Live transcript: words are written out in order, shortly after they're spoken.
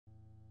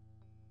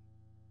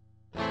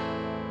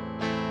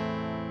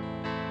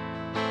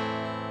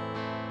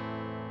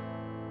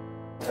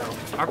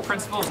Our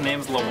principal's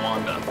name's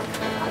LaWanda.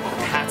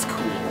 That's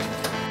cool.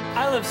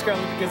 I love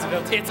Scarlett because of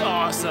it. It's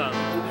awesome.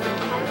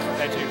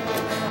 I do.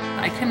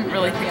 I couldn't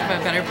really think of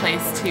a better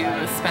place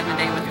to spend the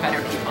day with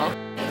better people.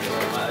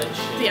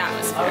 The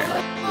atmosphere.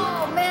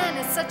 Oh man,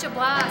 it's such a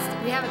blast.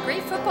 We have a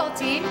great football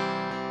team.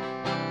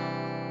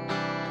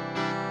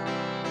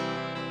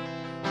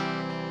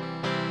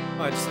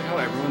 I just like how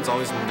everyone's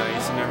always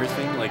nice and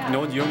everything. Like,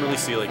 no, you don't really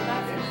see like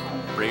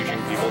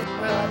raging people.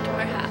 We're allowed to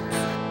wear hats.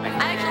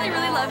 I actually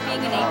really love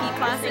being in AP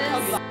classes.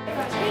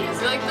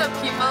 You like the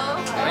people?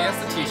 I guess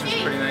the teachers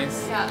are pretty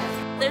nice. Yeah.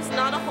 There's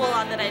not a whole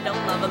lot that I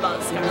don't love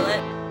about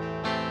Scarlett.